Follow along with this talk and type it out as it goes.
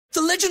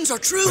legends are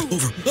true.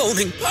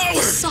 Overwhelming power.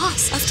 The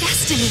sauce of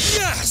destiny.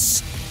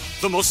 Yes!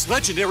 The most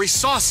legendary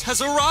sauce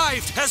has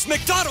arrived as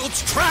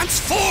McDonald's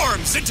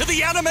transforms into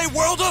the anime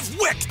world of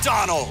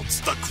WickDonald's.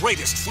 The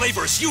greatest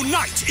flavors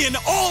unite in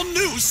all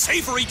new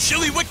savory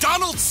chili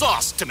McDonald's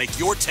sauce to make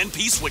your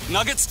 10-piece Wick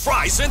Nuggets,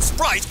 fries, and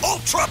Sprite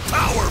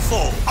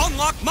ultra-powerful.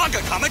 Unlock manga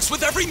comics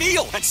with every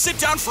meal and sit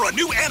down for a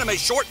new anime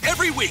short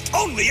every week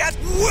only at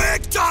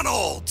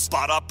WickDonald's.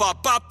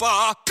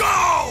 Ba-da-ba-ba-ba,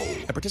 go!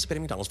 At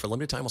participating McDonald's for a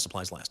limited time while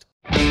supplies last.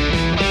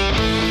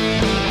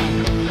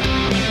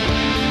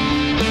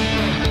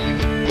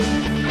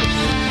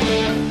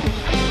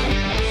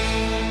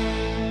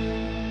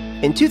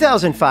 In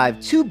 2005,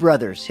 two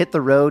brothers hit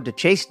the road to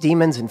chase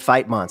demons and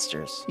fight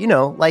monsters. You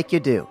know, like you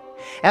do.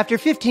 After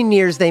 15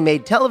 years, they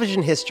made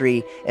television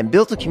history and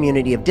built a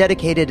community of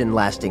dedicated and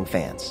lasting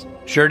fans.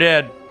 Sure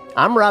did.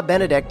 I'm Rob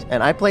Benedict,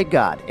 and I played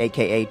God,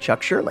 a.k.a.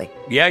 Chuck Shirley.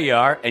 Yeah, you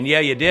are, and yeah,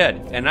 you did.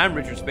 And I'm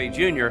Richard Spade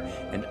Jr.,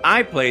 and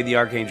I played the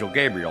Archangel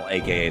Gabriel,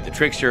 a.k.a. the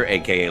Trickster,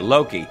 a.k.a.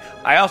 Loki.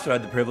 I also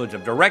had the privilege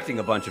of directing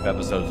a bunch of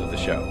episodes of the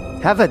show.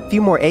 Have a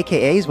few more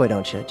AKAs, why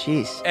don't you?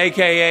 Jeez.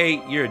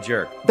 A.k.a. you're a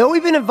jerk. Though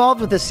we've been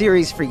involved with the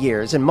series for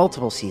years and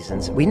multiple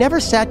seasons, we never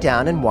sat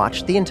down and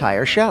watched the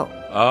entire show.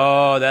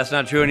 Oh, that's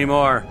not true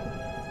anymore.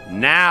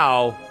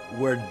 Now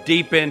we're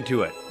deep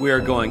into it. We are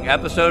going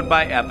episode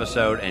by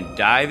episode and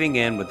diving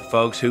in with the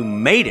folks who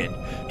made it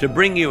to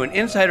bring you an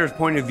insider's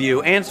point of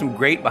view and some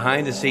great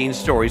behind-the-scenes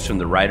stories from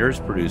the writers,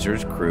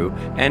 producers, crew,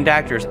 and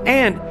actors.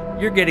 And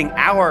you're getting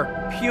our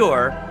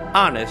pure,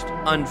 honest,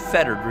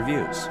 unfettered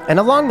reviews. And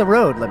along the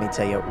road, let me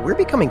tell you, we're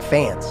becoming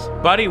fans.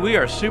 Buddy, we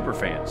are super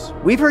fans.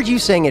 We've heard you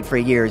saying it for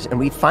years, and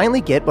we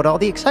finally get what all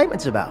the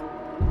excitement's about.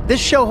 This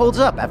show holds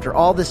up after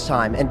all this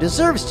time and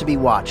deserves to be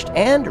watched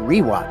and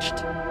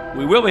rewatched.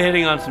 We will be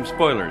hitting on some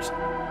spoilers,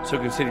 so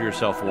consider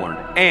yourself warned.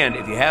 And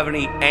if you have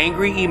any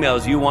angry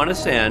emails you want to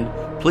send,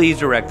 please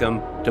direct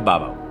them to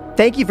Babo.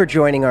 Thank you for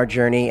joining our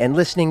journey and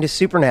listening to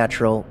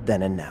Supernatural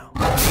Then and Now.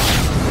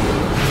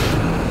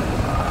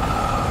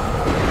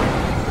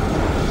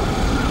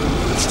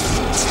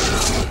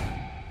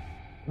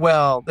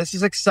 Well, this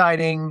is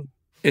exciting.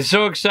 It's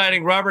so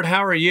exciting. Robert,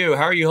 how are you?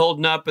 How are you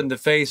holding up in the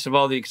face of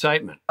all the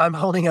excitement? I'm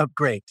holding up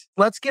great.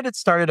 Let's get it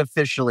started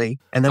officially,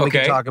 and then we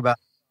can talk about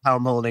how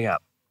I'm holding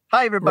up.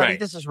 Hi, everybody. Right.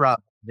 This is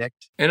Rob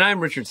Benedict. And I'm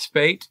Richard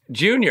Spate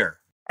Jr.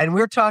 And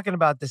we're talking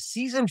about the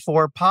Season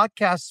 4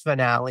 podcast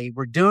finale.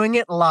 We're doing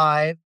it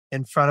live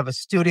in front of a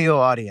studio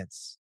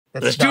audience.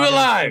 Let's do it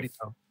live.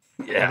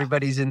 Yeah.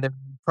 Everybody's in the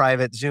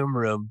private Zoom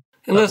room.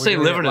 Unless they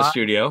live in a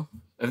studio.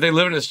 If they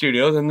live in a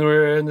studio, then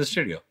we're in the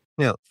studio.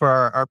 You know, for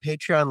our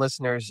Patreon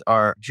listeners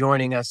are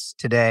joining us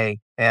today.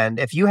 And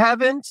if you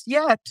haven't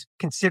yet,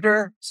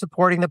 consider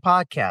supporting the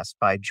podcast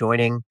by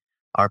joining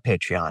our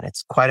Patreon.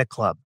 It's quite a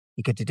club.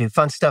 You get to do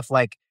fun stuff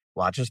like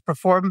watch us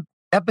perform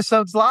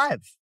episodes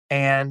live.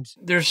 And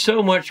there's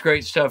so much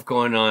great stuff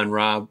going on,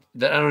 Rob,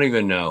 that I don't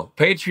even know.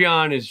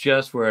 Patreon is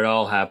just where it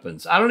all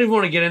happens. I don't even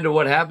want to get into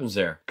what happens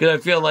there because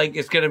I feel like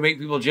it's going to make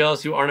people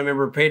jealous who aren't a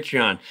member of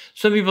Patreon.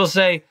 Some people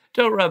say,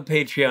 don't rub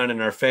Patreon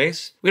in our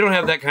face. We don't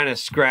have that kind of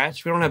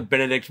scratch. We don't have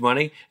Benedict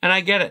money. And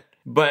I get it.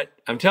 But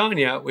I'm telling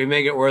you, we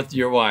make it worth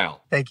your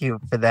while. Thank you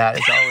for that.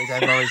 As always,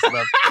 I've always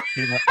loved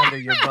being under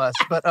your bus.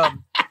 But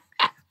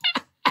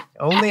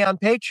only on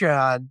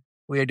Patreon,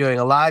 we are doing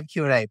a live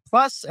Q&A,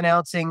 plus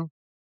announcing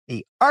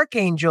the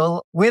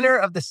Archangel, winner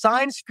of the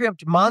signed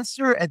script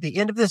monster at the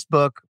end of this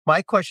book.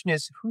 My question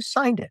is, who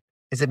signed it?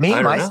 Is it me?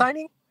 Am I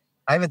signing?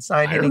 I haven't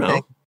signed anything.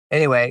 Know.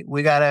 Anyway,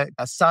 we got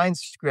a signed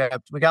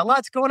script. We got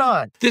lots going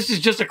on. This is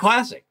just a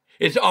classic.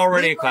 It's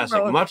already a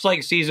classic. Much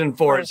like Season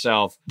 4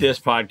 itself, this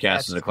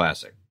podcast is a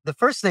classic. The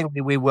first thing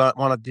we want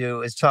to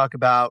do is talk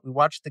about, we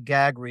watched the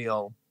gag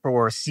reel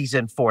for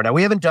Season 4. Now,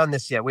 we haven't done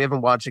this yet. We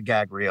haven't watched a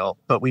gag reel,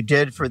 but we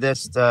did for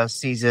this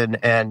season.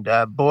 And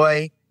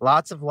boy,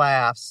 lots of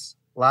laughs,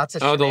 lots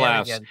of the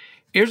laughs.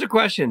 Here's a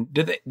question.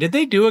 Did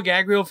they do a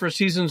gag reel for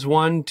Seasons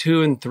 1,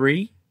 2, and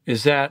 3?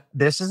 Is that...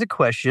 This is a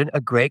question,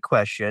 a great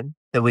question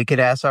that we could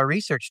ask our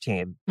research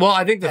team. Well,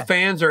 I think the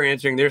fans are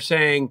answering. They're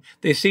saying,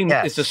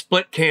 it's a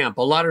split camp.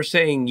 A lot are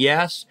saying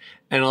yes,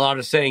 and a lot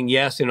are saying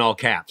yes in all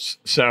caps.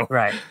 So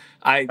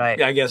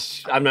I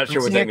guess I'm not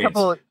sure what that means. A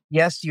couple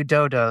yes, you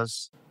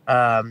dodos.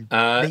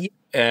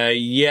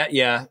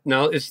 Yeah.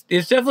 No, it's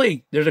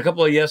definitely, there's a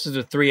couple of yeses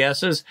or 3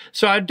 S's.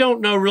 So I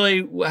don't know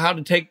really how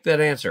to take that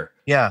answer.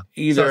 Yeah.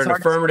 Either an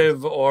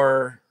affirmative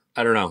or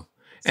I don't know.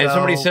 And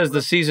somebody says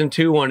the Season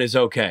 2 one is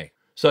okay.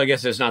 So I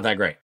guess it's not that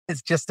great.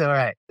 It's just all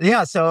right.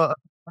 Yeah. So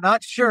we're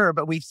not sure,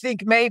 but we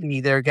think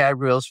maybe there are gag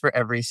reels for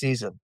every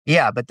season.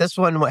 Yeah. But this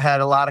one had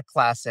a lot of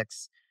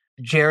classics.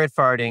 Jared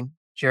farting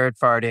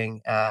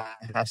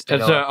has to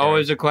that's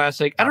always a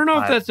classic. I don't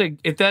know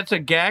if that's a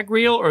gag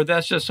reel or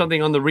that's just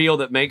something on the reel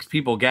that makes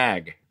people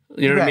gag.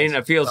 You know what I mean?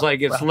 It feels like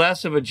it's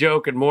less of a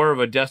joke and more of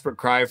a desperate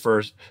cry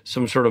for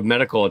some sort of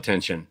medical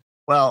attention.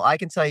 Well, I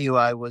can tell you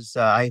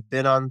I've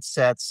been on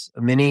sets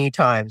many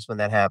times when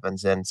that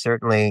happens. And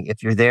certainly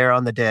if you're there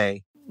on the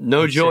day.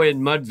 No joy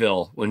in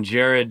Mudville when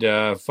Jared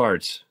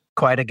farts.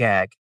 Quite a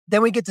gag.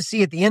 then we get to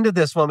see at the end of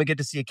this one, we get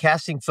to see a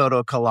casting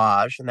photo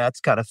collage, and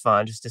that's kind of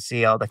fun just to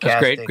see all the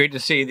casting. That's great to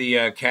see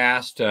the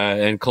cast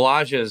and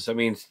collages. I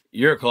mean,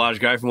 you're a collage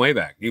guy from way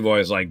back. You've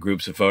always liked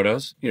groups of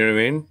photos. You know what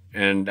I mean?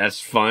 And that's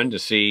fun to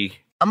see.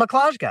 I'm a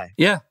collage guy.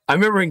 Yeah. I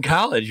remember in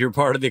college, you're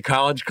part of the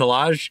college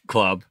collage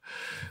club.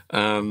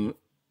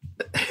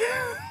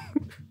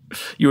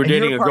 You were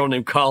dating a girl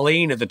named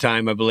Colleen at the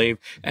time, I believe.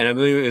 And I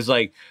believe it was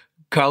like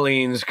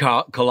Colleen's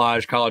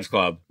Collage College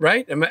Club,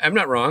 right? I'm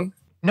not wrong.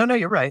 No,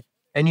 you're right.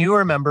 And you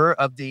were a member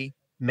of the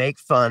make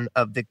fun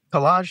of the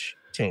collage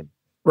team.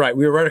 Right.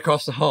 We were right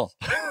across the hall.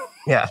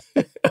 Yeah.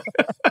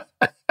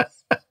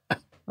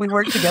 We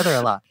worked together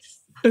a lot.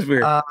 It's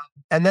weird.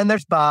 And then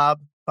there's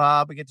Bob.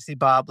 We get to see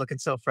Bob looking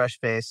so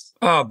fresh-faced.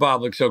 Oh,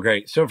 Bob looks so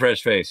great. So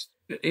fresh-faced.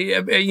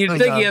 You'd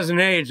think he hasn't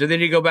aged, and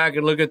then you go back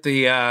and look at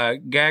the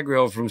gag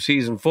reel from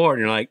season 4, and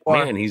you're like,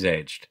 man, he's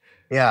aged.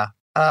 Yeah.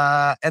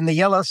 And the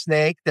yellow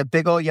snake, the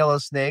big old yellow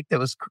snake that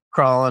was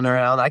crawling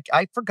around.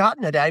 I'd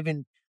forgotten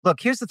it. Look,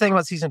 here's the thing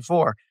about season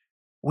 4.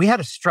 We had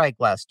a strike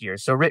last year.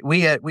 So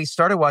we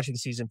started watching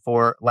season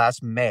 4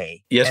 last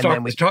May. Yes,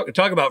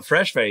 talk about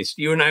fresh-faced.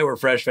 You and I were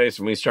fresh-faced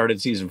when we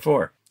started season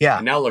 4. Yeah.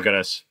 And now look at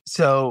us.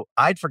 So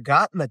I'd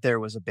forgotten that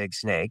there was a big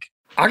snake.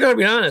 I gotta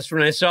be honest,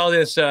 when I saw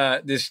these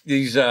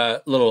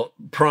little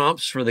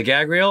prompts for the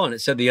gag reel and it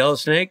said the yellow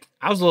snake,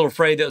 I was a little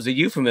afraid that was a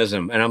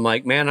euphemism. And I'm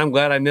like, man, I'm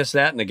glad I missed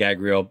that in the gag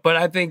reel. But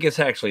I think it's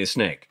actually a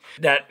snake.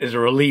 That is a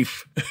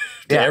relief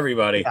to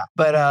everybody. Yeah.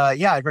 But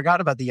I forgot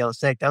about the yellow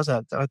snake. That was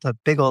a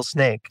big old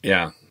snake.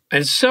 Yeah.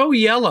 And it's so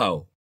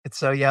yellow. It's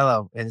so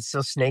yellow and it's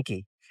so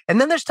snaky. And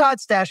then there's Todd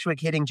Stashwick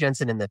hitting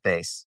Jensen in the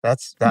face. When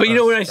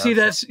I see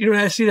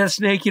that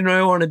snake, you know what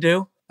I want to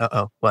do?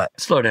 What?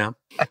 Slow down.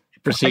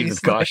 Proceed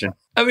with caution.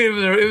 I mean,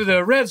 if it was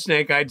a red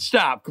snake, I'd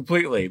stop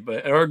completely.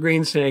 Or a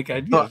green snake,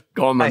 I'd go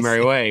on my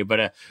merry way. But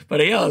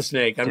a yellow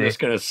snake, I'm just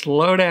going to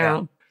slow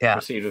down. Yeah.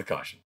 Proceed with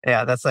caution.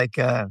 Yeah, that's like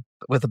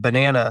with a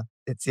banana,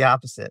 it's the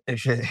opposite.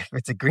 If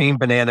it's a green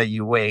banana,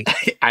 you wait.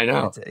 I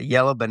know. If it's a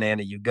yellow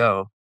banana, you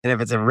go. And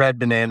if it's a red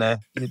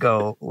banana, you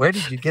go, where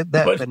did you get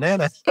that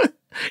banana?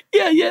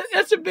 Yeah,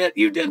 that's a bit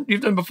you've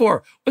done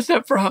before. What's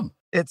that from?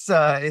 It's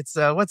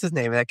what's his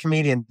name? That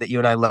comedian that you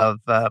and I love,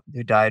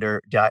 who died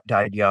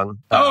young.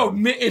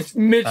 It's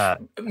Mitch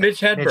Hedberg. Mitch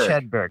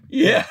Hedberg.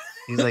 Yeah.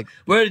 He's like,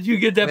 where did you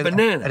get that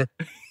banana?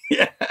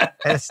 At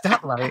a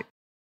stoplight.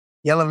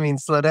 Yellow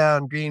means slow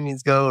down, green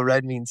means go,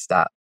 red means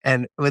stop.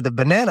 And with a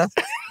banana.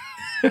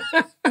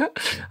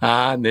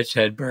 Mitch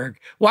Hedberg.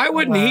 Why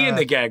wouldn't he in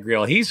the gag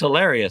reel? He's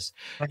hilarious.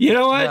 You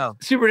know what? No.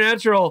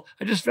 Supernatural.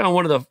 I just found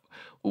one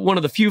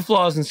of the few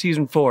flaws in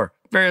season 4.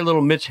 Very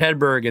little Mitch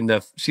Hedberg in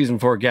the season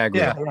 4 gag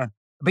reel. Yeah.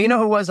 But you know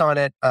who was on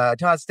it? Todd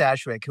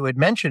Stashwick, who had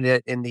mentioned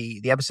it in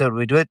the episode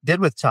we did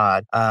with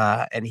Todd.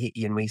 And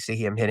we see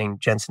him hitting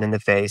Jensen in the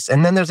face.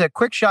 And then there's a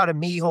quick shot of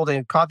me holding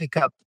a coffee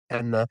cup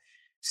and the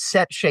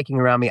set shaking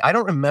around me. I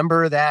don't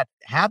remember that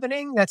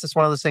happening. That's just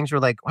one of those things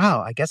where like,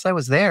 wow, I guess I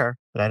was there,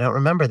 but I don't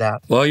remember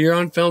that. Well, you're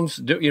on films,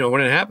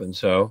 when it happened,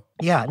 so.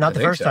 Yeah, not the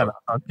first time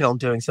on film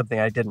doing something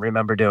I didn't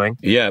remember doing.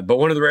 Yeah, but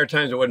one of the rare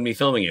times it wasn't me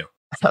filming you.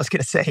 I was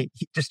going to say,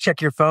 just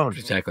check your phone.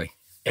 Exactly.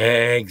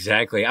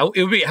 It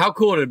would be how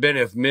cool it would have been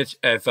if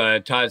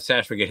Todd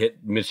Stashwick had hit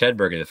Mitch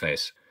Hedberg in the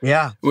face.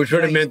 Yeah, which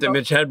would have meant that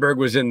Mitch Hedberg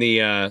was in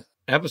the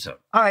episode.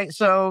 All right,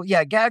 so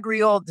gag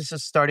reel. This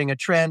is starting a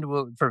trend.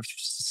 For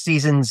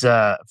seasons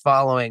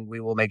following, we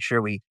will make sure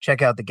we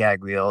check out the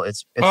gag reel.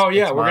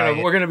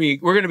 We're gonna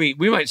be.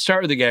 We might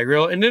start with the gag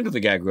reel and into the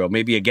gag reel.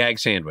 Maybe a gag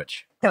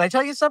sandwich. Can I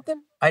tell you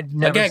something? I'd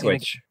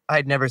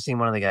never seen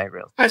one of the gag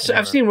reels.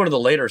 I've seen one of the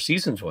later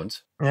seasons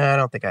ones. I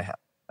don't think I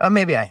have.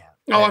 Maybe I have.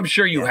 Oh, I'm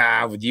sure you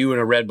have, with you in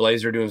a red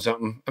blazer doing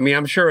something. I mean,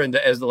 I'm sure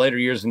as the later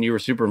years and you were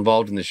super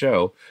involved in the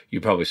show,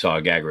 you probably saw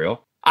a gag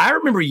reel. I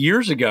remember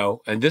years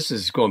ago, and this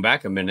is going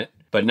back a minute,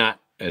 but not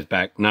as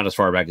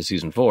far back as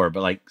season 4,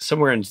 but like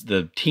somewhere in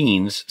the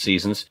teens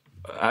seasons,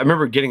 I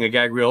remember getting a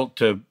gag reel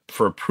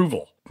for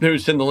approval. They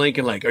would send the link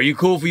and like, are you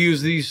cool if we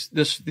use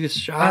this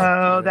shot?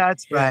 Oh,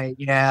 that's right.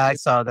 Yeah, I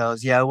saw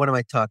those. Yeah, what am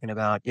I talking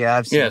about? Yeah,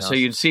 I've seen those. So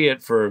you'd see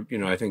it for,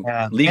 I think,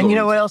 legal. And you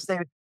know what else?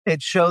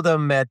 They'd show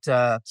them at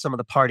some of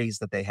the parties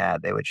that they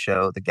had. They would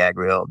show the gag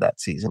reel that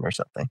season or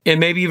something. And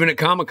maybe even at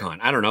Comic-Con.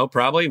 I don't know.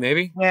 Probably,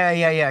 maybe.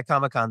 Yeah.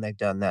 Comic-Con, they've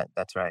done that.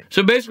 That's right.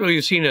 So basically,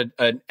 you've seen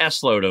an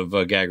S-load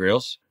of gag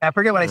reels. I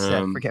forget what I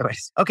said.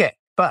 Okay,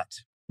 but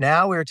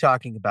now we're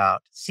talking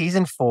about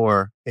season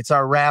 4. It's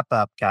our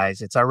wrap-up,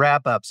 guys. It's our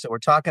wrap-up. So we're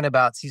talking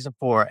about season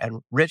 4.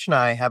 And Rich and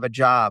I have a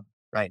job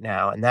right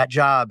now. And that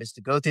job is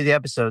to go through the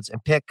episodes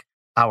and pick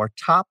our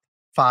top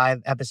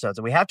 5 episodes,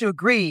 and we have to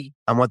agree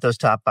on what those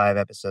top 5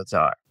 episodes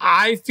are.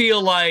 I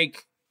feel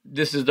like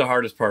this is the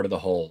hardest part of the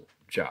whole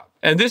job,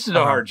 and this is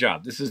a hard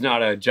job. This is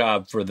not a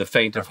job for the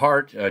faint of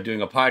heart.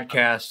 Doing a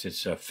podcast,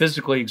 it's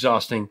physically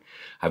exhausting.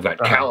 I've got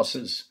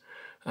calluses.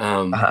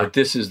 But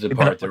this is the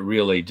part that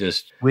really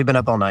just we've been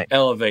up all night,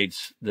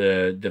 elevates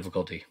the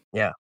difficulty.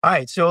 Yeah. All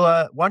right. So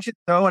why don't you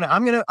throw in?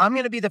 I'm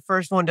gonna be the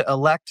first one to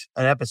elect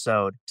an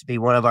episode to be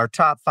one of our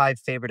top 5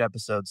 favorite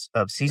episodes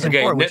of season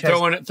 4. Which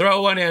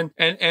throw one in,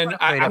 and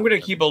I'm going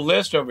to keep a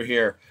list over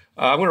here.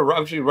 I'm going to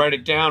actually write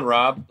it down,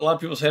 Rob. A lot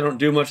of people say I don't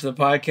do much of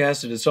the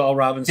podcast, and it's all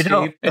Rob and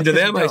Steve. And to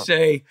them, I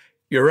say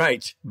you're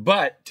right.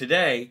 But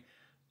today,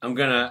 I'm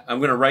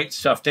gonna write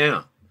stuff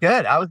down.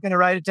 Good. I was gonna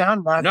write it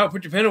down. No,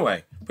 put your pen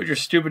away. Put your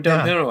stupid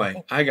dumb pen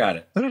away. I got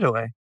it. Put it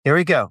away. Here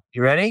we go.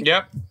 You ready?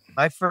 Yep.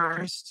 My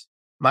first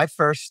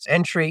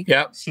entry,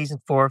 season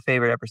 4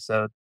 favorite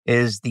episode,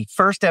 is the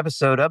first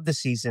episode of the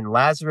season,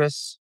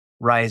 Lazarus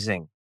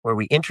Rising, where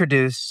we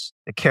introduce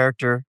the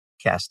character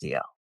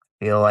Castiel.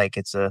 I feel like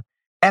it's a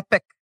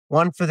epic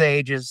one for the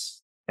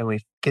ages, and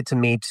we get to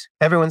meet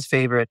everyone's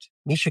favorite,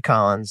 Misha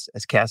Collins,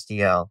 as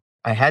Castiel.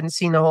 I hadn't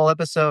seen the whole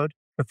episode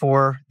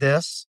before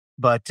this,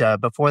 but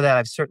before that,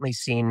 I've certainly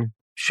seen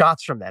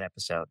shots from that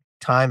episode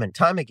time and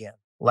time again.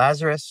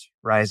 Lazarus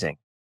Rising.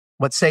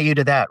 What say you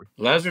to that?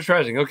 Lazarus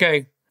Rising.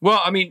 Okay.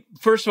 Well, I mean,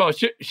 first of all,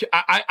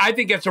 I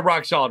think it's a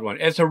rock solid one.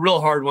 It's a real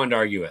hard one to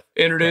argue with.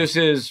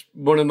 Introduces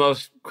one of the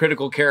most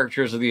critical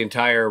characters of the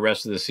entire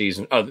rest of the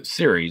season, of the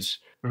series.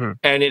 Mm-hmm.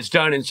 And it's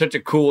done in such a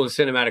cool and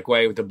cinematic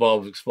way with the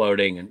bulbs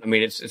exploding. And I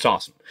mean, it's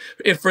awesome.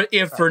 If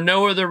for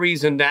no other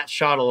reason, that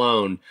shot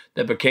alone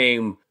that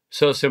became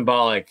so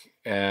symbolic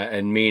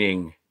and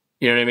meaning,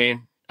 you know what I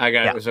mean?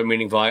 It was so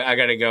meaningful. I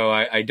got to go.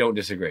 I don't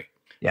disagree.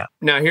 Yeah.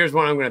 Now, here's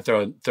one I'm going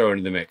to throw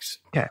into the mix.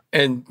 Okay.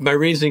 And my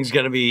reasoning's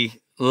going to be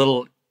a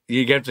little...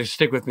 You have to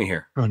stick with me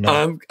here. Oh,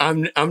 no.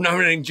 I'm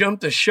nominating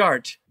Jump the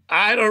Shart.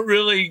 I don't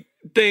really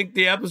think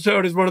the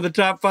episode is one of the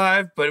top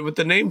 5, but with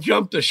the name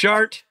Jump the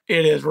Shart,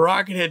 it has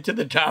rocketed to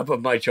the top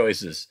of my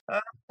choices.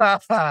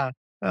 That's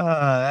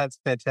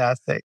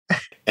fantastic.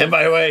 And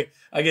by the way,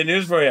 I get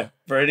news for you.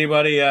 For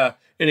anybody,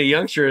 any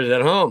youngsters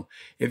at home,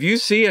 if you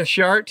see a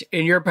shart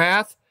in your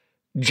path,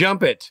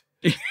 jump it.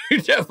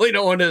 You definitely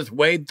don't want to just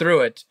wade through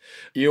it.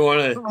 You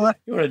want to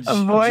avoid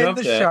jump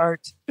the that.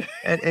 Shart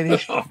at any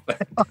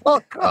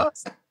all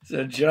costs.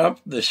 So Jump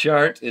the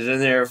Shart is in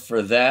there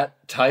for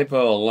that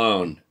typo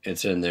alone.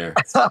 It's in there.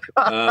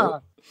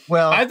 Well,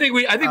 I think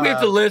we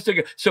have to list.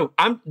 So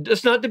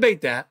let's not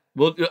debate that.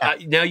 We'll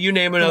now you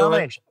name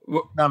another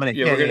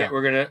nomination.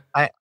 We're gonna.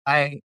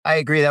 I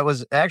agree. That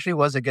was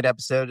a good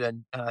episode,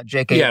 and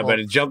J.K. Yeah, but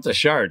it Jump the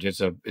Shart.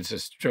 It's a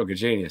stroke of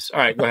genius.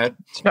 All right, go ahead.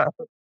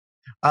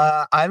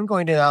 I'm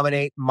going to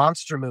nominate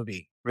Monster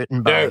Movie,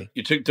 written by...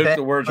 You took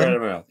the words right out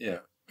of my mouth. Yeah.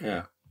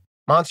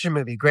 Monster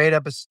Movie, great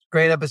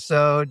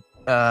episode.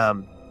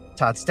 Todd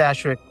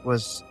Stashwick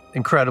was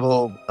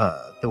incredible.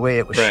 The way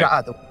it was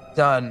shot, the way it was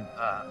done,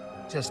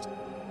 just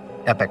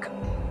epic.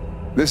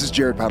 This is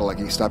Jared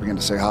Padalecki, stopping in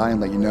to say hi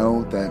and let you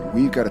know that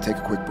we've got to take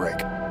a quick break.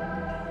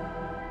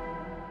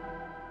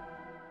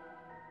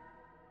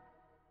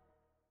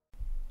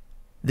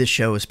 This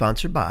show is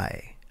sponsored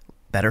by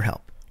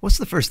BetterHelp. What's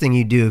the first thing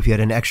you'd do if you had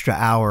an extra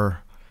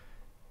hour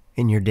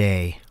in your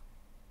day?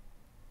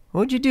 What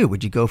would you do?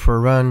 Would you go for a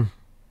run,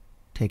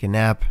 take a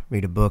nap,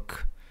 read a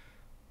book,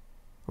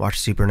 watch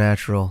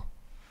Supernatural?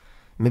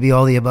 Maybe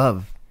all the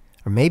above.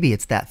 Or maybe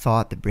it's that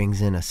thought that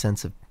brings in a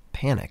sense of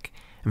panic.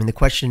 I mean, the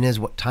question is,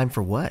 what time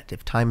for what?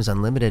 If time is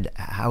unlimited,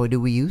 how do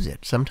we use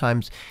it?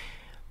 Sometimes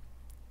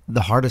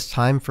the hardest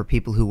time for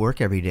people who work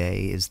every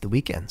day is the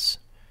weekends,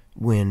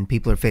 when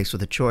people are faced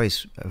with a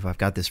choice of, I've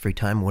got this free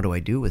time, what do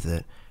I do with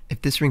it?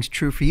 If this rings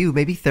true for you,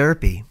 maybe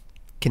therapy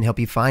can help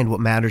you find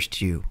what matters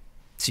to you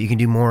so you can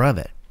do more of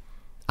it.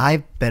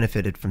 I've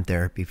benefited from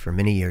therapy for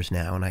many years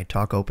now, and I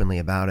talk openly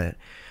about it.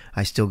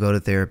 I still go to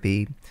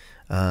therapy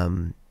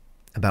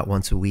about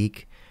once a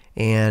week,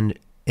 and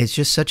it's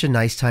just such a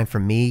nice time for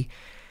me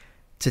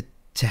to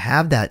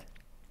have that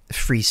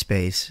free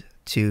space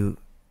to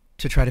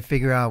try to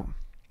figure out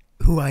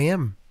who I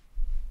am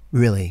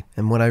really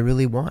and what I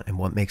really want and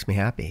what makes me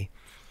happy.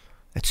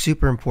 It's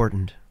super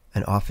important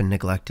and often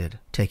neglected,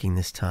 taking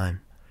this time.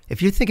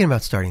 If you're thinking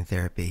about starting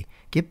therapy,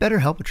 give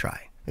BetterHelp a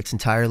try. It's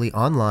entirely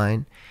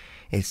online.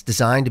 It's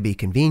designed to be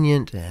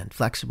convenient and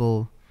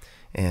flexible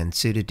and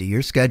suited to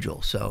your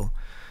schedule. So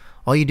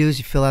all you do is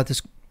you fill out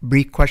this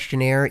brief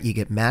questionnaire, you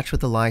get matched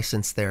with a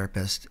licensed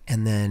therapist,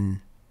 and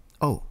then,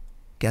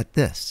 get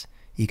this,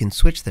 you can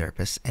switch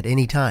therapists at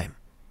any time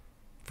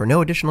for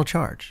no additional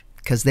charge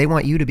because they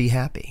want you to be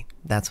happy.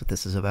 That's what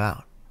this is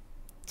about.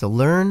 So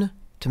learn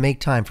to make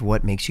time for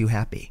what makes you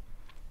happy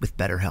with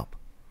BetterHelp.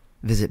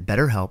 Visit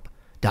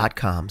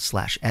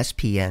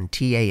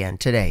BetterHelp.com/SPNTAN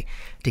today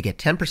to get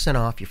 10%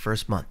 off your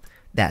first month.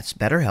 That's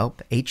BetterHelp,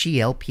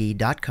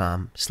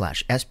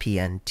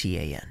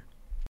 HELP.com/SPNTAN.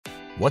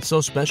 What's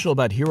so special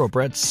about Hero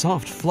Bread's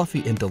soft,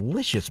 fluffy, and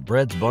delicious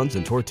breads, buns,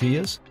 and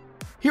tortillas?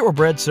 Hero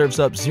Bread serves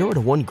up 0 to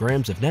 1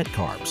 grams of net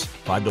carbs,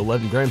 5 to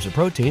 11 grams of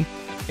protein,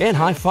 and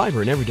high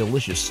fiber in every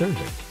delicious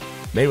serving.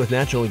 Made with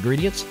natural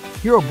ingredients,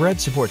 Hero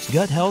Bread supports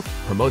gut health,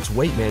 promotes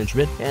weight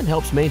management, and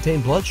helps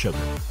maintain blood sugar.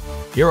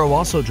 Hero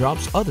also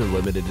drops other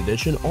limited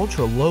edition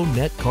ultra-low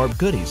net carb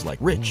goodies like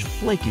rich,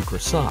 flaky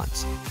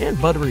croissants and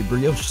buttery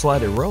brioche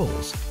slider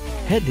rolls.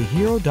 Head to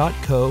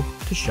hero.co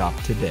to shop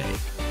today.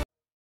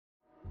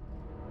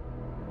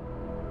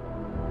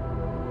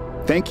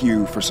 Thank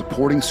you for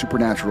supporting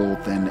Supernatural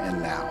then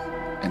and now.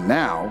 And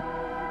now,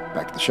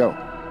 back to the show.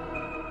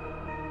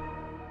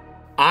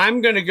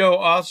 I'm going to go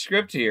off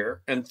script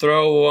here and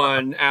throw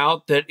one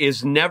out that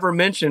is never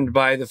mentioned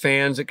by the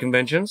fans at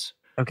conventions.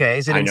 Okay,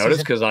 is it? I noticed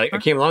because I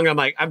came along. I'm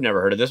like, I've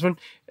never heard of this one.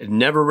 It's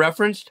never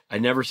referenced. I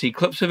never see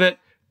clips of it,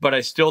 but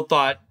I still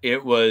thought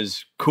it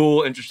was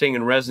cool, interesting,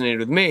 and resonated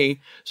with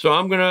me. So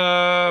I'm going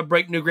to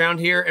break new ground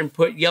here and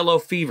put Yellow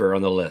Fever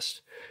on the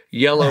list.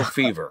 Yellow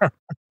Fever.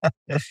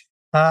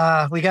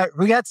 We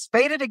got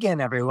spaded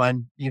again,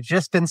 everyone. You've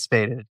just been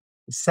spaded.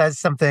 He says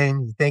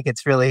something, you think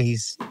it's really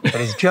but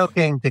he's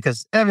joking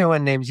because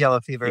everyone names Yellow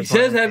Fever. He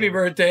says happy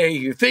birthday.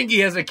 You think he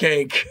has a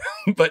cake,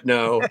 but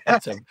no,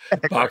 it's a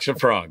box of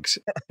frogs.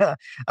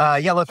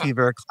 Yellow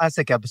Fever,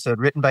 classic episode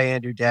written by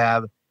Andrew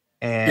Dabb.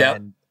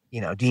 And,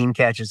 Dean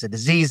catches a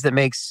disease that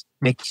makes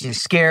you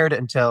scared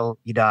until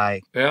you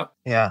die. Yeah.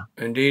 Yeah.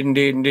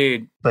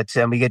 Indeed. But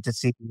we get to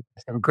see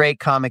some great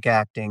comic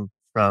acting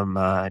from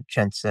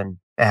Jensen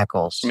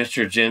Ackles.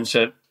 Mr.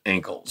 Jensen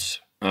Ackles.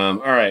 All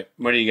right.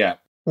 What do you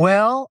got?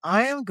 Well,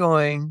 I am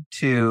going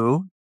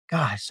to,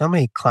 gosh, so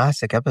many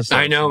classic episodes.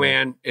 I know,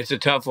 man. It's a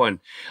tough one.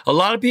 A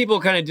lot of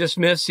people kind of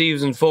dismiss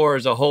season 4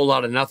 as a whole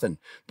lot of nothing.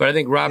 But I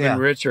think Rob and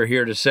Rich are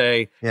here to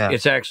say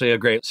it's actually a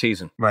great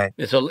season. Right.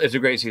 It's a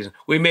great season.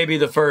 We may be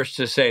the first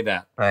to say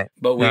that. Right.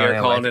 But we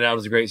are calling it out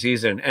as a great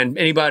season. And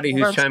anybody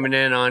who's chiming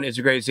in on it's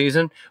a great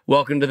season,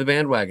 welcome to the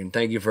bandwagon.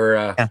 Thank you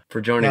for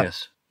joining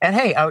us. And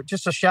hey,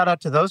 just a shout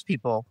out to those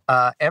people.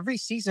 Every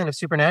season of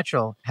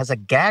Supernatural has a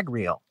gag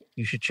reel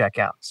you should check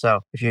out.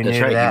 So if you're new to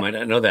that, you might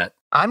not know that.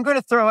 I'm going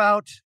to throw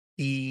out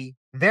the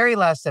very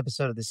last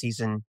episode of the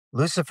season,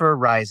 Lucifer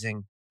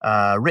Rising,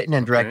 written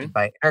and directed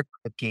by Eric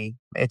Kripke.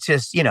 It's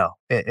just,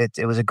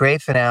 it was a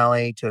great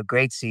finale to a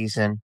great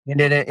season. And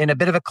in a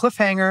bit of a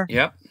cliffhanger.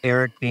 Yep.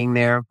 Eric being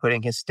there,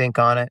 putting his stink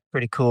on it.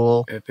 Pretty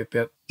cool.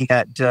 Yep. You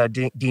got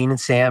Dean and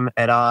Sam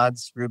at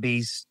odds.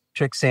 Ruby's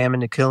tricked Sam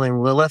into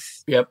killing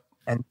Lilith. Yep.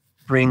 And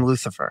bring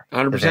Lucifer.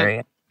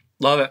 100%.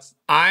 Love it.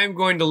 I'm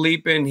going to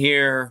leap in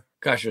here.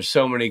 Gosh, there's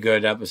so many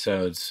good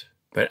episodes.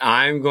 But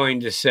I'm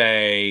going to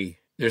say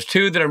there's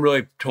two that I'm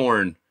really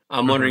torn.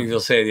 I'm wondering if you'll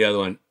say the other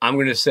one. I'm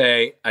going to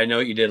say I Know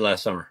What You Did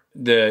Last Summer.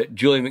 The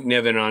Julie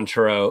McNiven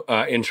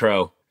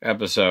intro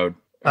episode.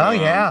 Oh,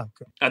 yeah.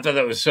 I thought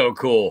that was so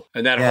cool.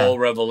 And that whole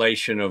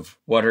revelation of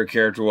what her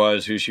character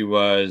was, who she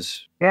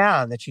was.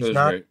 Yeah, that she's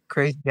not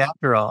crazy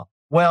after all.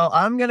 Well,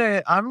 I'm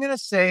gonna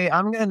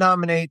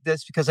nominate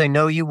this because I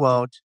know you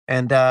won't.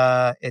 And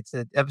it's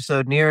an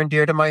episode near and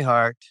dear to my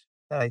heart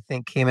that I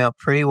think came out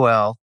pretty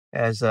well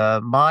as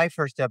my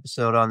first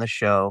episode on the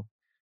show,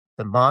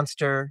 The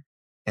Monster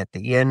at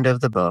the End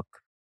of the Book,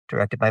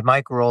 directed by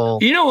Mike Roll.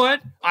 You know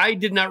what? I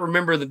did not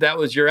remember that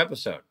was your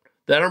episode.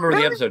 I don't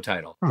remember the episode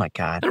title. Oh, my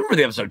God. I don't remember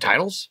the episode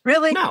titles.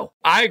 Really? No.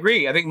 I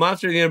agree. I think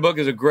Monster at the End of the Book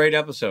is a great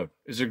episode.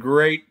 It's a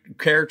great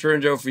character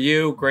intro for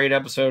you. Great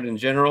episode in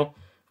general.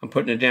 I'm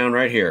putting it down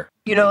right here.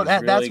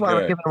 That's why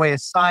we're giving away a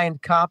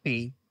signed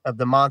copy of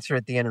The Monster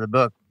at the End of the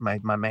Book, my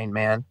main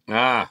man.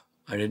 Ah,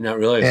 I did not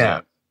realize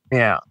that.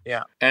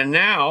 Yeah. And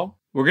now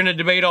we're going to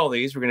debate all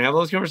these. We're going to have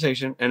all this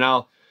conversation. And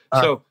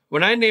so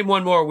when I name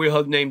one more, we'll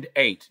have named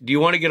 8. Do you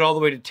want to get all the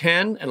way to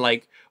 10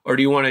 or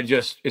do you want to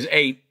is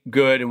 8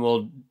 good and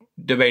we'll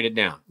debate it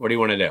down? What do you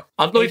want to do?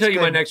 Let me tell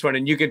you my next one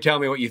and you can tell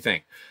me what you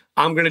think.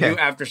 I'm going to do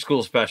After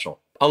School Special.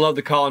 I love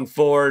the Colin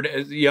Ford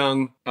as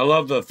young. I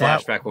love the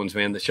flashback ones,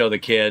 man, that show the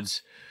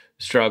kids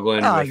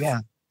struggling. Oh,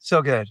 yeah.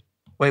 So good.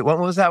 Wait, what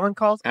was that one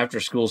called?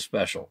 After School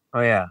Special. Oh,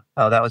 yeah.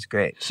 Oh, that was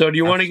great. So do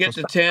you want to get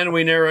to 10 and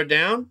we narrow it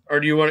down?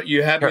 Or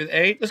you happy with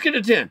 8? Let's get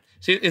to 10.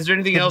 See, is there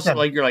anything else that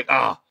you're like,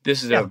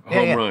 this is a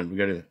home run. We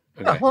got to.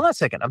 Okay. Oh, hold on a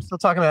second. I'm still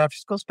talking about After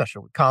School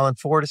Special. Colin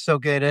Ford is so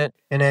good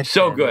in it.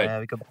 So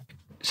good.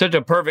 Such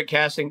a perfect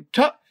casting.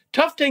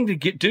 Tough thing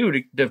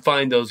to to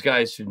find those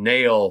guys to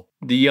nail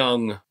the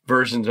young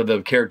versions of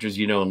the characters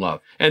you know and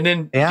love. And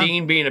then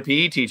Dean being a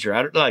PE teacher.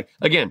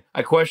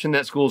 I question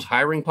that school's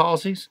hiring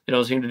policies. They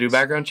don't seem to do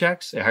background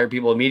checks. They hire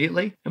people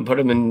immediately and put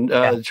them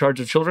in charge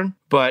of children.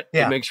 But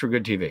it makes for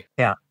good TV.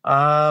 Yeah.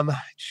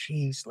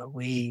 Jeez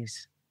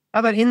Louise.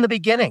 How about In the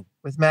Beginning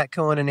with Matt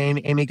Cohen and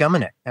Amy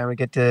Guminick? And we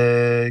get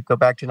to go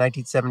back to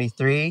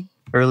 1973,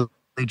 early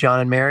John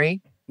and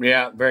Mary.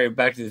 Yeah, very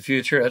Back to the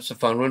Future. That's a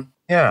fun one.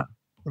 Yeah.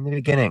 In the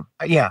Beginning.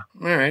 Yeah.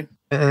 All right.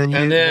 And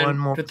then one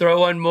more. To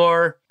throw one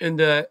more in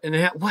the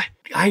what?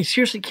 I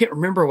seriously can't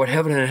remember what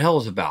Heaven and Hell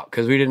is about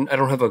because I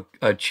don't have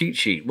a cheat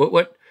sheet.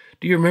 What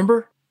do you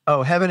remember?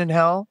 Oh, Heaven and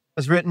Hell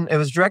it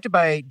was directed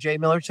by J.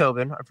 Miller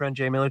Tobin, our friend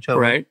J. Miller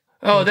Tobin. Right.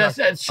 Oh, that's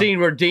that scene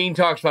where Dean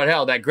talks about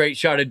hell, that great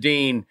shot of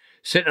Dean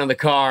sitting on the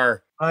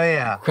car. Oh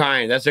yeah.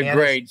 Crying. That's a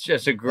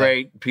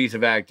great piece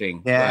of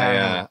acting.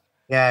 Yeah.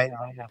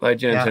 By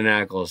Jensen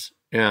Ackles.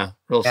 Yeah.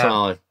 Real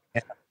solid.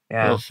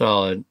 Yeah. Real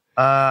solid.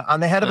 On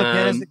the Head of a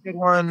Pin is a good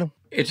one.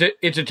 It's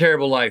a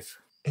terrible life.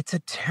 It's a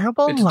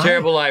terrible It's life. a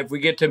terrible life. We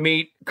get to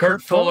meet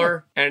Kurt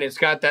Fuller, and it's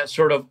got that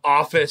sort of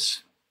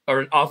office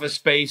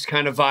space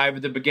kind of vibe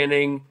at the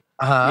beginning,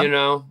 you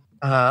know?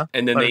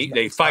 And then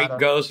they fight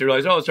ghosts. They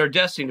realize, it's our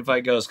destiny to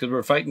fight ghosts because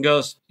we're fighting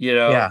ghosts, you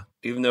know? Yeah.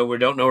 Even though we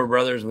don't know we're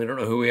brothers and we don't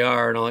know who we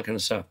are and all that kind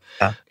of stuff.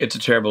 Yeah. It's a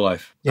terrible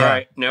life. Yeah. All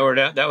right, now we're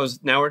at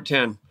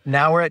 10.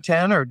 Now we're at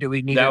 10, or do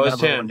we need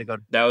another one to go?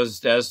 That was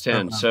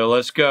 10. So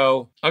let's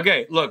go.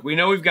 Okay, look, we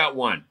know we've got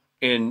one.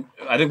 And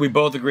I think we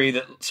both agree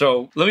that.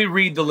 So let me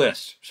read the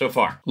list so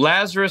far.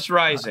 Lazarus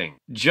Rising,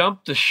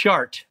 Jump the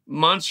Shart,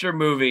 Monster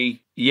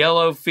Movie,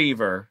 Yellow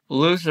Fever,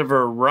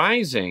 Lucifer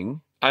Rising,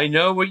 I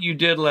Know What You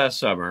Did Last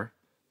Summer,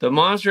 The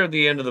Monster at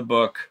the End of the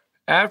Book,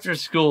 After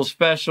School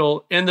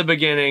Special, In the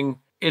Beginning,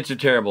 It's a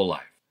Terrible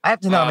Life. I have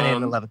to nominate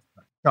an 11th.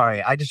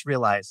 Sorry, I just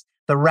realized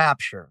The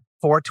Rapture,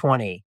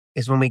 420,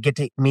 is when we get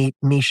to meet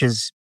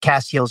Misha's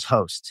Castiel's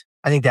host.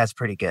 I think that's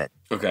pretty good.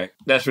 Okay,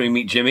 that's when we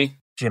meet Jimmy.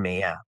 Jimmy,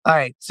 yeah. All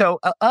right. So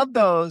of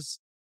those,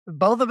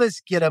 both of us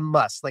get a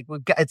must. Like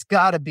it's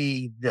got to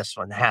be this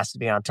one. It has to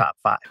be on top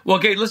 5. Well,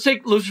 okay. Let's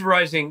take Lucifer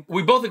Rising.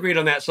 We both agreed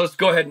on that. So let's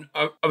go ahead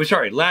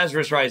and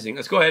Lazarus Rising.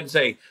 Let's go ahead and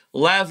say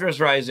Lazarus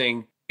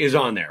Rising is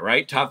on there,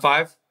 right? Top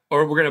 5,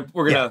 or we're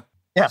gonna.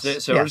 Yes.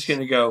 So we're just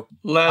gonna go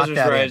Lazarus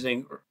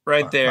Rising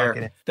right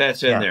there.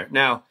 That's in there.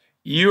 Now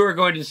you are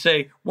going to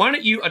say, why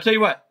don't you? I'll tell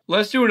you what.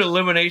 Let's do an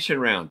elimination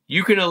round.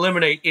 You can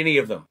eliminate any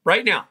of them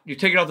right now. You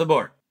take it off the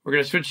board. We're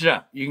going to switch it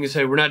up. You can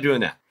say, we're not doing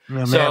that.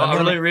 I'm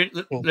going to read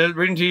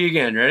it to you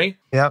again. Ready?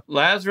 Yep.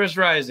 Lazarus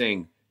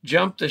Rising,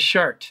 Jump the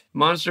Shart,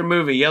 Monster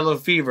Movie, Yellow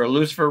Fever,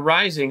 Lucifer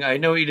Rising, I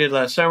Know What You Did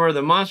Last Summer,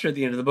 The Monster at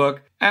the End of the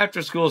Book,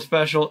 After School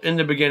Special, In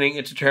the Beginning,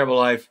 It's a Terrible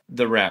Life,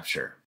 The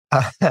Rapture.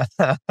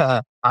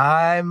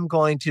 I'm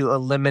going to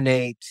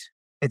eliminate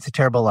It's a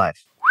Terrible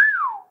Life.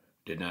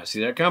 Did not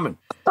see that coming.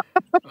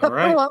 All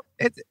right. Well,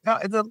 it's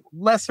a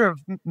lesser of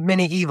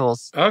many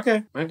evils.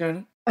 Okay, I got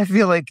it. I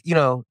feel like,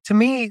 to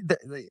me,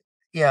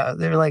 there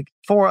were like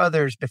 4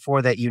 others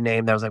before that you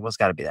named. I was like, well, it's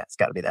got to be that. It's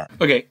got to be that.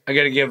 Okay, I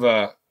got to give,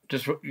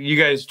 just you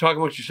guys talk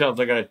amongst yourselves.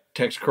 I got to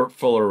text Kurt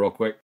Fuller real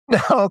quick.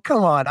 No,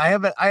 come on. I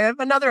have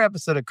another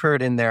episode of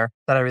Kurt in there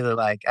that I really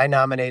like. I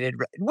nominated.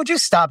 Would you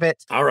stop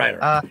it? All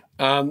right.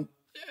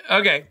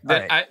 Okay,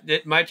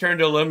 my turn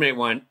to eliminate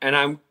one, and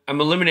I'm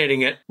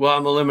eliminating it. Well,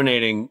 I'm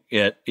eliminating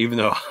it, even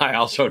though I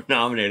also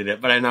nominated it,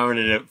 but I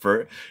nominated it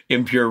for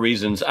impure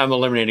reasons. I'm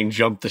eliminating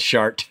Jump the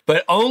Shart,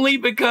 but only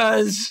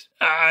because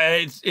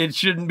it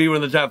shouldn't be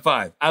one of the top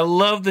 5. I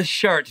love the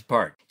Shart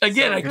part.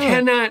 Again,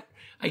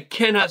 I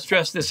cannot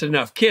stress this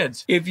enough.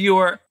 Kids, if you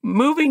are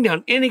moving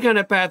down any kind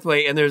of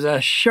pathway and there's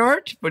a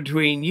Shart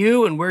between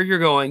you and where you're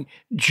going,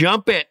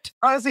 jump it.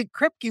 Honestly,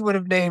 Kripke would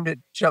have named it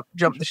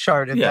Jump the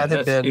Shart if that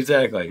had been.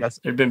 Exactly.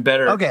 There'd been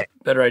better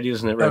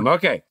ideas in that room.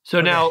 Okay.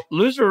 So now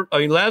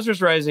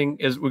Lazarus Rising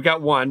we've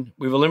got 1.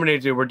 We've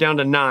eliminated 2. We're down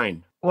to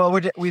 9. Well,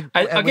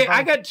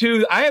 I got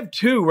 2. I have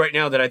 2 right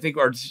now that I think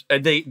are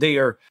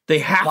they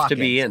have to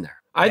be in there.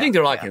 I think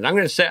they're locked in. I'm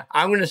going to say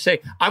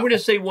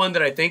one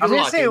that I think is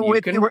locked in. We're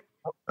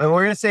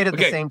going to say it at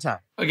the same time.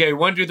 Okay,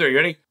 1, 2, 3.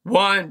 Ready?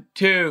 1,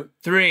 2,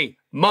 3.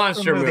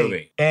 Monster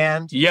movie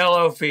and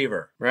Yellow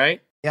Fever.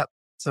 Right? Yep.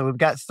 So we've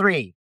got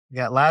 3. We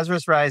got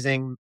Lazarus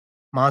Rising,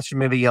 Monster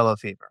Movie, Yellow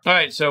Fever. All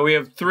right. So we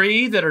have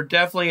 3 that are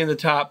definitely in the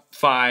top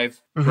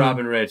 5 Rob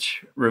and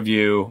Rich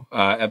review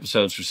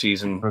episodes for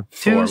season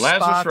 4.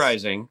 Lazarus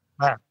Rising.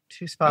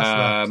 2 spots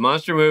left.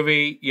 Monster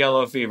Movie,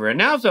 Yellow Fever. And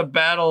now it's a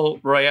battle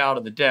royale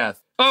to the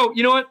death. Oh,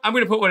 you know what? I'm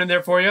going to put one in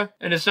there for you.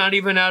 And it's not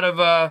even out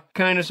of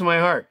kindness of my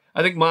heart.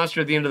 I think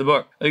Monster at the End of the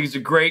Book. I think it's a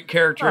great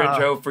character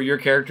intro for your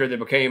character that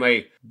became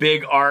a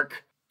big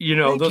arc.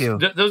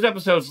 Those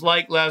episodes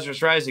like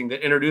Lazarus Rising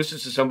that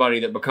introduces to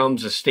somebody that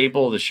becomes a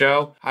staple of the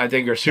show, I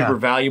think are super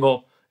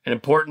valuable and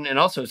important. And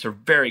also it's a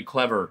very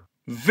clever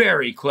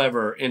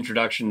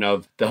introduction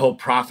of the whole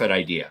prophet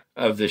idea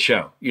of the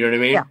show. You know what I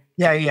mean?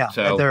 Yeah.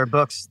 So there are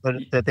books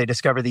that they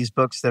discover these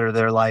books that are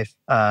their life.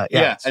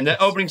 And the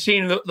opening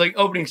scene,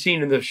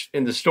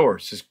 in the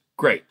stores is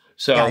great.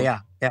 So yeah.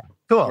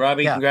 Cool.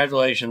 Robbie,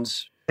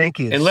 congratulations. Thank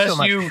you. Unless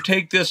so you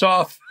take this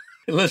off,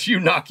 unless you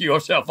knock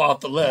yourself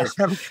off the list.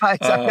 I'm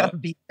gonna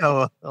beat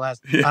the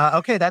last.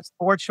 Okay, that's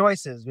 4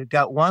 choices. We've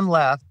got 1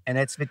 left, and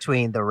it's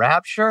between The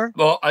Rapture.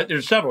 Well,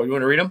 there's several. You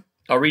want to read them?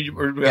 I'll read you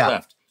what we got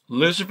left.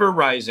 Lucifer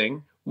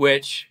Rising,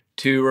 which,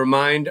 to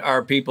remind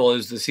our people,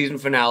 is the season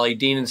finale.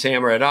 Dean and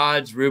Sam are at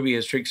odds. Ruby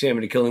has tricked Sam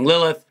into killing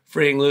Lilith,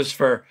 freeing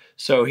Lucifer.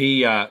 So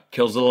he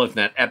kills Lilith in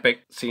that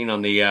epic scene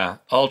on the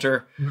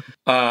altar.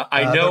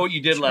 I Know What You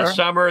Did Last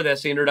Summer.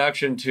 That's the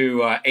introduction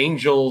to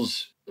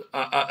angels.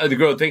 The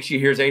girl thinks she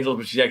hears angels,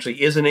 but she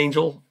actually is an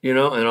angel, and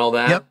all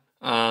that.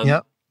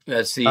 Yep.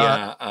 That's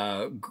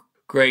the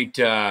great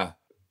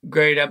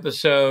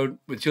episode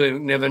with Julia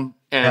McNiven.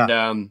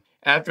 And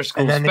After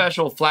School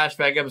Special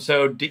flashback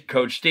episode,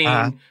 Coach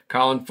Dean,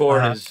 Colin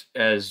Ford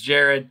as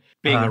Jared,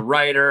 being a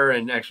writer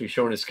and actually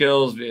showing his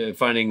skills,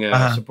 finding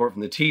support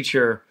from the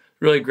teacher.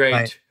 Really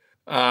great.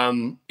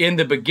 In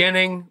the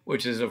Beginning,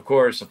 which is, of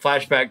course, a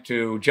flashback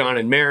to John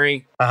and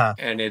Mary. Uh-huh.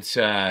 And it's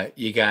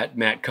you got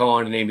Matt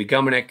Cohen and Amy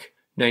Gumenick,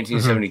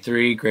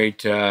 1973. Great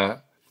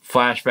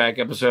flashback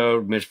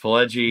episode. Mitch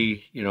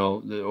Pileggi,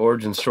 the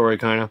origin story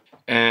kind of.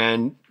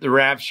 And The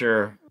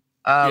Rapture.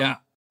 Yeah.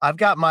 I've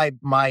got my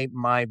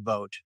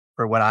vote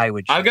for what I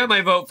would choose. I've got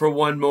my vote for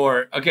one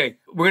more. Okay,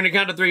 we're going to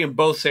count to 3 and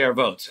both say our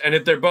votes. And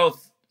if they're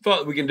both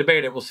vote, we can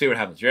debate it. We'll see what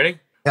happens. Ready?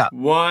 Yeah.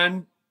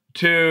 1,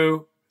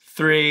 2,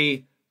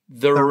 3.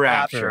 The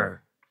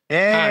Rapture.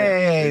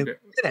 Hey.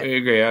 I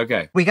agree.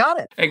 Okay. We got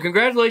it. And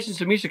congratulations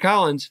to Misha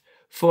Collins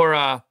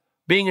for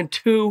being in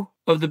 2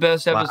 of the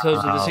best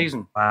episodes of the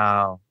season.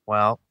 Wow.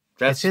 Well,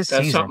 that's his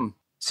season. Something.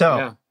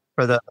 So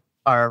for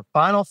our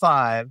final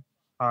 5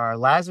 are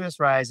Lazarus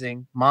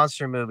Rising,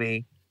 Monster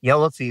Movie,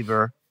 Yellow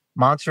Fever,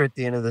 Monster at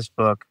the End of This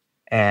Book,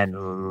 and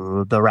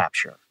The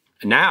Rapture.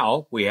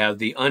 Now we have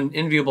the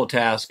unenviable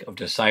task of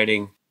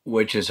deciding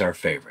which is our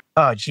favorite.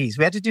 Oh, geez.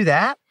 We had to do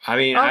that? I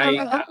mean,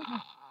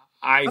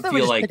 I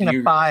feel like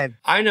you. 5.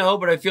 I know,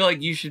 but I feel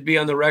like you should be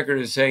on the record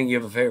as saying you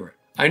have a favorite.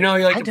 I know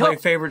you like to play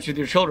favorites with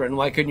your children.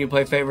 Why couldn't you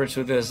play favorites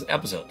with this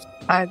episodes?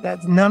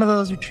 None of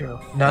those are true.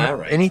 All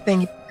right.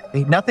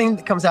 Nothing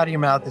that comes out of your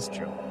mouth is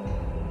true.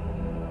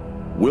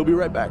 We'll be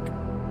right back.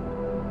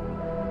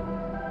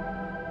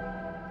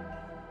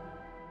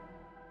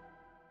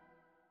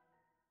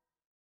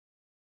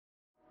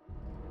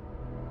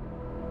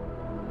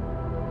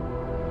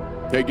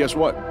 Hey, guess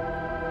what?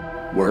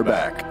 We're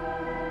back.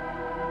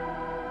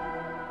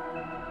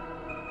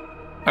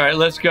 All right,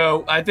 let's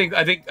go. I think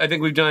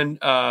we've done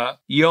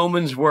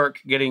yeoman's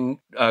work getting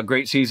a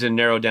great season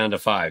narrowed down to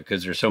 5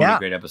 because there's so many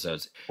great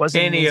episodes.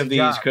 Any of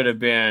these could have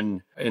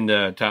been in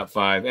the top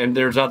 5, and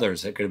there's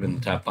others that could have been in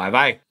the top 5.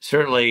 I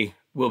certainly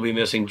will be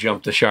missing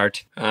Jump the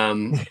Shart,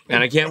 and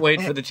I can't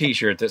wait for the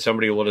T-shirt that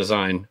somebody will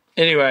design.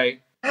 Anyway,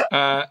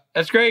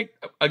 that's great.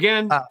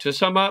 Again, to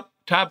sum up,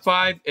 top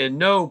 5 in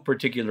no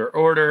particular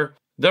order: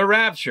 The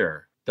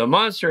Rapture, The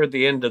Monster at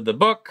the End of the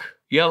Book,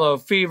 Yellow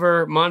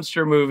Fever,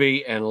 Monster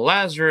Movie, and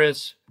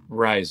Lazarus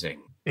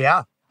Rising.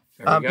 Yeah.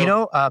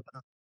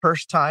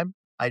 First time,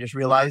 I just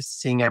realized,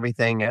 seeing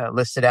everything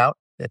listed out,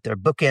 that their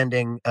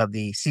bookending of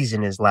the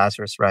season is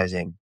Lazarus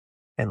Rising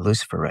and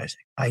Lucifer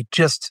Rising. I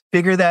just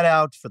figured that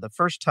out for the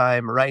first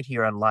time right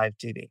here on live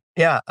TV.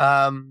 Yeah.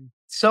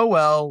 So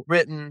well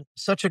written,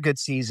 such a good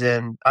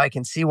season. I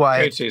can see why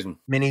great season.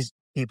 Many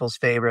people's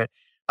favorite.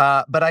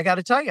 But I got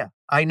to tell you,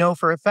 I know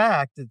for a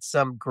fact that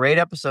some great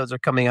episodes are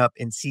coming up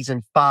in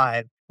season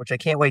 5, which I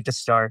can't wait to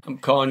start. I'm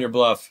calling your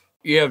bluff.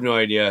 You have no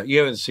idea. You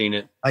haven't seen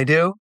it. I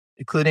do,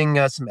 including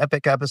some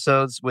epic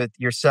episodes with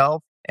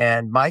yourself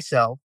and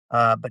myself,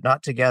 but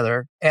not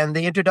together. And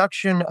the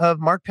introduction of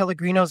Mark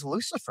Pellegrino's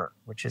Lucifer,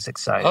 which is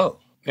exciting. Oh,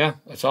 yeah,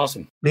 that's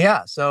awesome.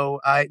 Yeah.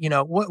 So,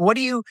 what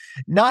do you,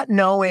 not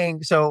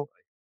knowing, so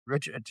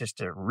Rich, just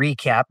to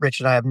recap, Rich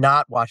and I have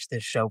not watched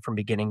this show from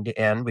beginning to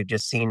end. We've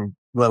just seen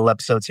little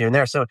episodes here and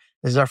there. So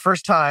this is our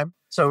first time.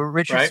 So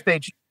Richard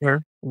Spade Jr.,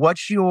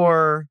 what's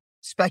your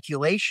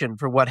speculation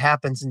for what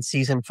happens in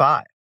season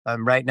 5?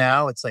 Right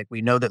now, it's like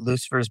we know that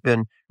Lucifer's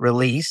been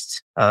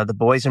released. The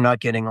boys are not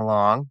getting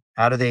along.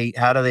 How do they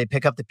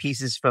pick up the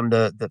pieces from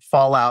the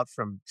fallout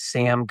from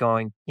Sam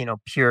going,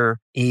 pure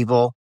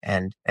evil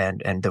and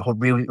the whole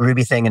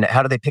Ruby thing? And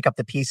how do they pick up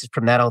the pieces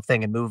from that whole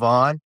thing and move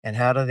on? And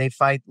how do they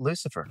fight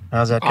Lucifer?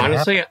 How's that going to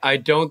happen? Honestly, I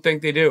don't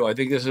think they do. I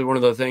think this is one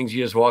of the things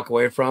you just walk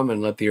away from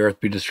and let the earth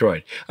be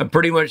destroyed. I'm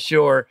pretty much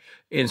sure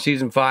in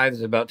season 5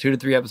 is about 2 to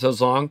 3 episodes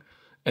long,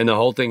 and the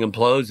whole thing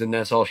implodes, and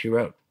that's all she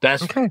wrote.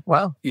 That's okay.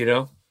 Wow.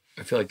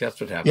 I feel like that's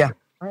what happened. Yeah.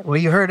 All right. Well,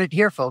 you heard it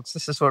here, folks.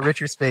 This is what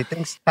Richard Spade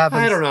thinks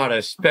happens. I don't know how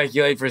to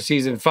speculate for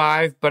season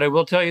 5, but I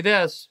will tell you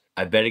this.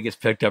 I bet it gets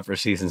picked up for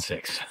season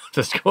 6.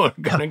 Just going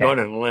on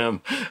a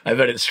limb. I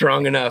bet it's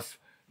strong enough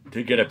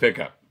to get a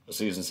pickup for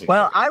season 6.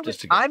 Well,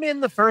 I'm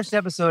in the first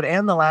episode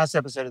and the last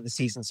episode of the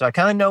season, so I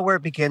kind of know where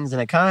it begins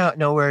and I kind of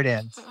know where it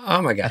ends.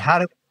 Oh my God!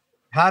 But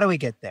how do we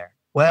get there?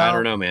 Well, I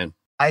don't know, man.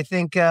 I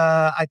think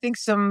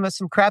some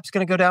crap's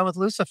going to go down with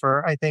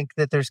Lucifer. I think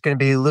that there's going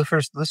to be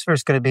Lucifer's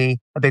going to be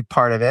a big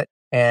part of it,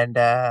 and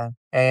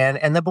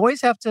the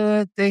boys have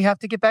to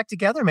get back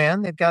together,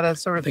 man. They've got to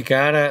sort of. They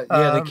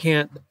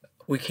can't.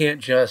 We can't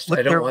just.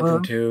 I don't want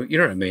them to. You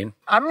know what I mean?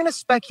 I'm going to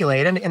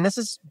speculate, and this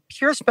is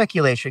pure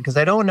speculation because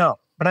I don't know,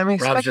 but I'm going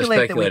to speculate. Rob's just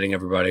speculating,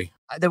 everybody.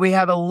 That we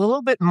have a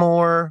little bit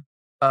more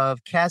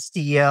of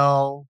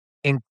Castiel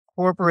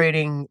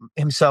incorporating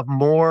himself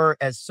more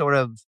as sort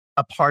of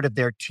a part of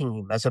their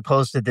team, as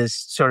opposed to this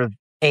sort of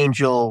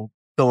angel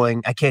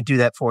going, I can't do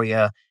that for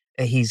you.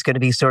 He's going to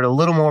be sort of a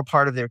little more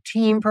part of their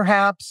team,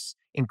 perhaps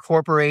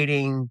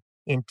incorporating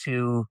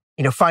into,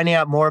 finding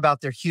out more about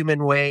their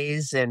human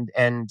ways and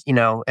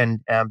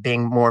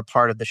being more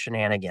part of the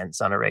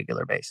shenanigans on a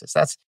regular basis.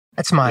 That's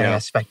my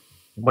aspect.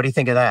 What do you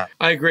think of that?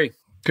 I agree.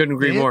 Couldn't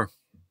agree more.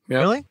 Yep.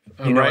 Really?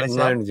 I'm right in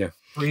line with you.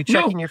 Were you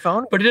checking your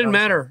phone? But it didn't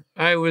matter.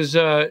 I was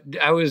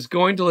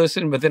going to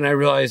listen, but then I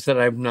realized that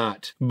I'm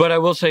not. But I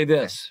will say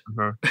this.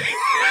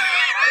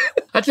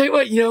 I tell you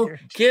what,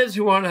 kids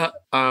who want to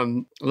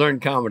learn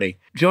comedy,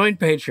 join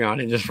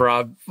Patreon and just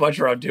watch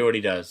Rob do what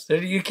he does.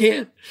 You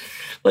can't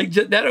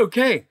that.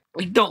 Okay,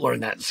 you don't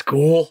learn that in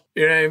school.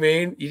 You know what I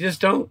mean? You just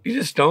don't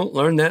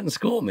learn that in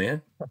school,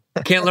 man. You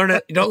can't learn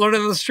it. You don't learn it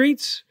on the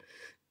streets.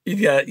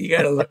 You got to.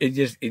 You're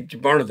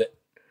born with it.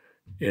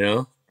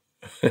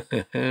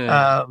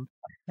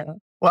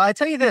 Well, I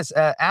tell you this: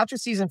 after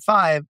season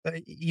 5,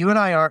 you and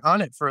I aren't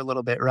on it for a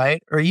little bit,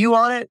 right? Are you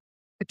on it?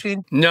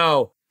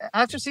 No.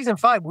 After season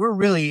 5, we're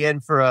really in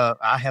for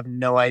I have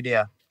no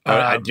idea.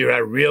 I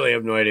really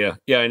have no idea.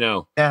 Yeah, I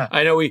know. Yeah.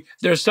 I know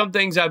there's some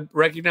things I've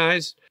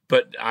recognized,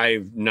 but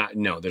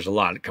there's a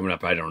lot coming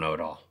up I don't know at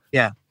all.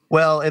 Yeah.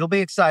 Well, it'll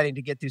be exciting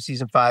to get through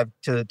season 5,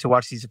 to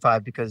watch season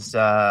 5, because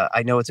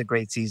I know it's a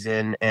great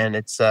season, and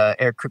it's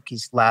Eric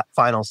Kripke's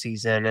final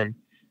season. And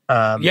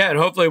and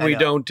hopefully we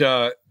don't,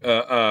 there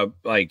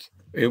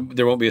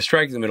won't be a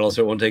strike in the middle,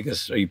 so it won't take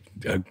us a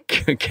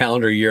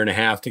calendar year and a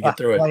half to get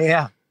through it. Well,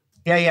 yeah.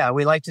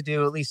 We like to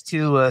do at least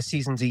 2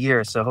 seasons a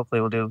year, so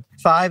hopefully we'll do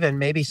 5 and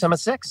maybe some of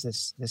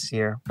 6 this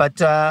year. But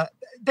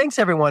thanks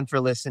everyone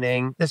for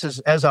listening. This has,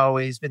 as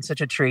always, been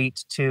such a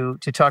treat to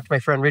talk to my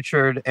friend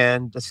Richard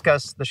and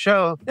discuss the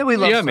show that we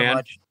love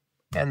much.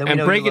 And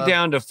break it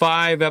down to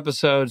 5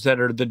 episodes that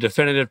are the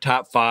definitive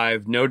top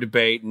 5. No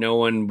debate. No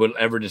one will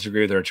ever disagree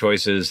with our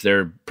choices.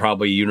 They're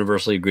probably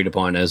universally agreed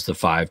upon as the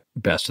 5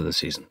 best of the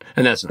season.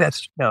 And they're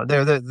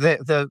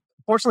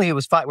fortunately it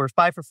was 5. We're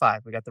 5 for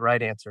 5. We got the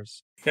right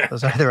answers.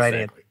 Those are the right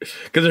answers.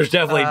 Because there's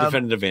definitely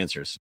definitive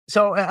answers.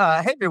 So,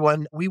 hey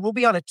everyone, we will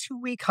be on a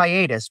 2-week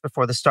hiatus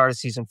before the start of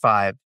season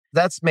 5.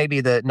 That's maybe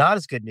the not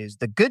as good news.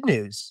 The good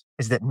news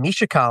is that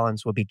Misha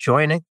Collins will be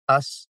joining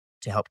us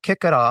to help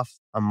kick it off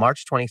on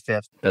March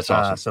 25th. That's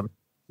awesome. So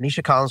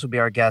Misha Collins will be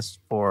our guest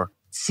for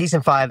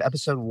season 5,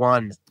 episode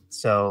 1.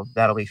 So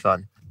that'll be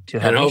fun.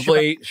 And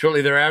hopefully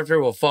shortly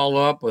thereafter, we'll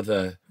follow up with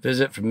a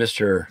visit from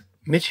Mr.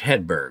 Mitch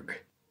Hedberg.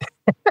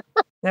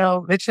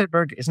 No, Mitch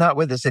Hedberg is not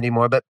with us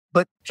anymore, but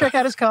check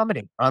out his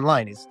comedy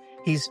online.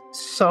 He's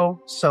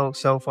so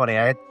funny.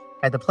 I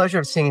had the pleasure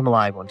of seeing him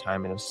live one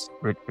time, and it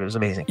was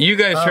amazing. You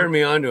guys turned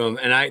me on to him,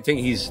 and I think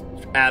he's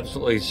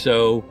absolutely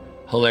so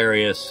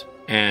hilarious.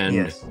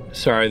 And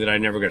sorry that I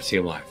never got to see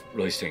him live. It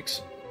really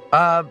stinks.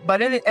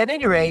 But at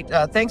any rate,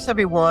 thanks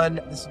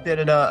everyone. This has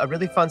been a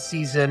really fun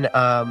season.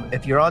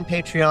 If you're on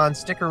Patreon,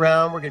 stick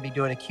around. We're going to be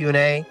doing a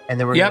Q&A, and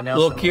then we're going to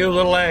announce little Q,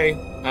 little A,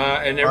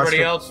 and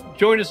everybody else,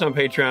 join us on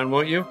Patreon,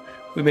 won't you?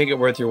 We make it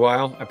worth your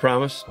while, I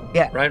promise.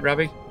 Yeah. Right,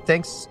 Robbie?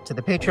 Thanks to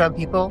the Patreon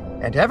people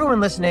and to everyone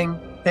listening.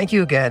 Thank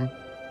you again,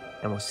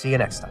 and we'll see you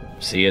next time.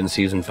 See you in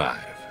season 5.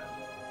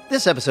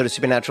 This episode of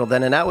Supernatural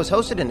Then and Now was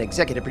hosted and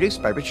executive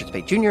produced by Richard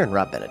Spade Jr. and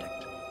Rob Benedict.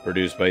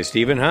 Produced by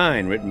Stephen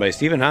Hine, written by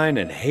Stephen Hine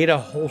and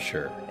Haida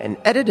Holscher. And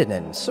edited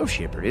and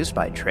associate produced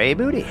by Trey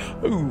Booty.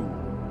 Ooh.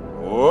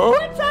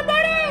 What's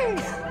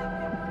somebody?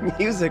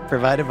 Music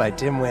provided by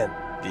Tim Wynn.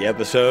 The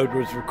episode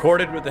was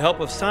recorded with the help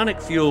of Sonic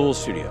Fuel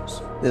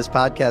Studios. This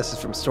podcast is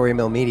from Story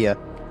Mill Media.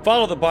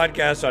 Follow the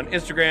podcast on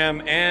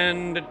Instagram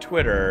and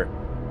Twitter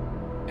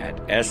at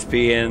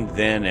SPN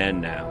Then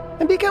and Now.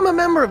 And become a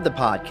member of the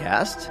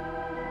podcast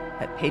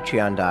at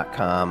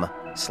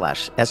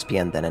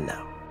patreon.com/SPN Then and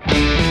Now.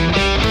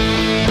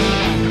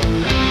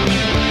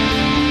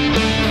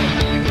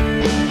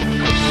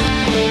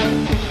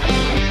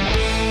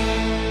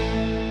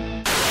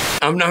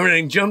 I'm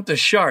nominating Jump the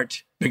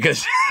Shart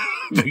because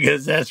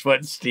that's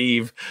what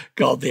Steve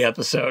called the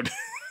episode.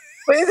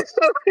 I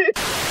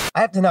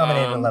have to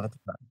nominate an 11th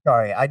one.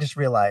 Sorry, I just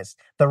realized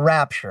the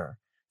Rapture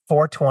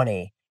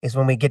 420 is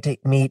when we get to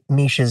meet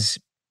Misha's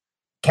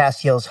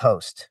Castiel's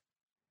host.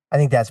 I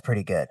think that's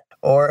pretty good.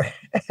 Or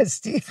as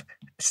Steve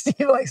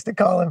likes to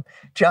call him,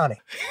 Johnny.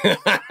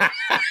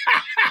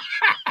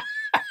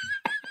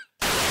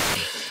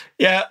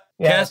 Yeah,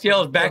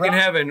 Castiel is back in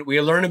heaven.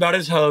 We learn about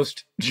his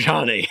host,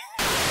 Johnny.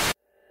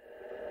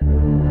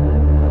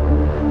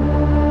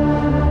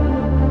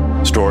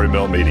 Story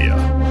Mill Media.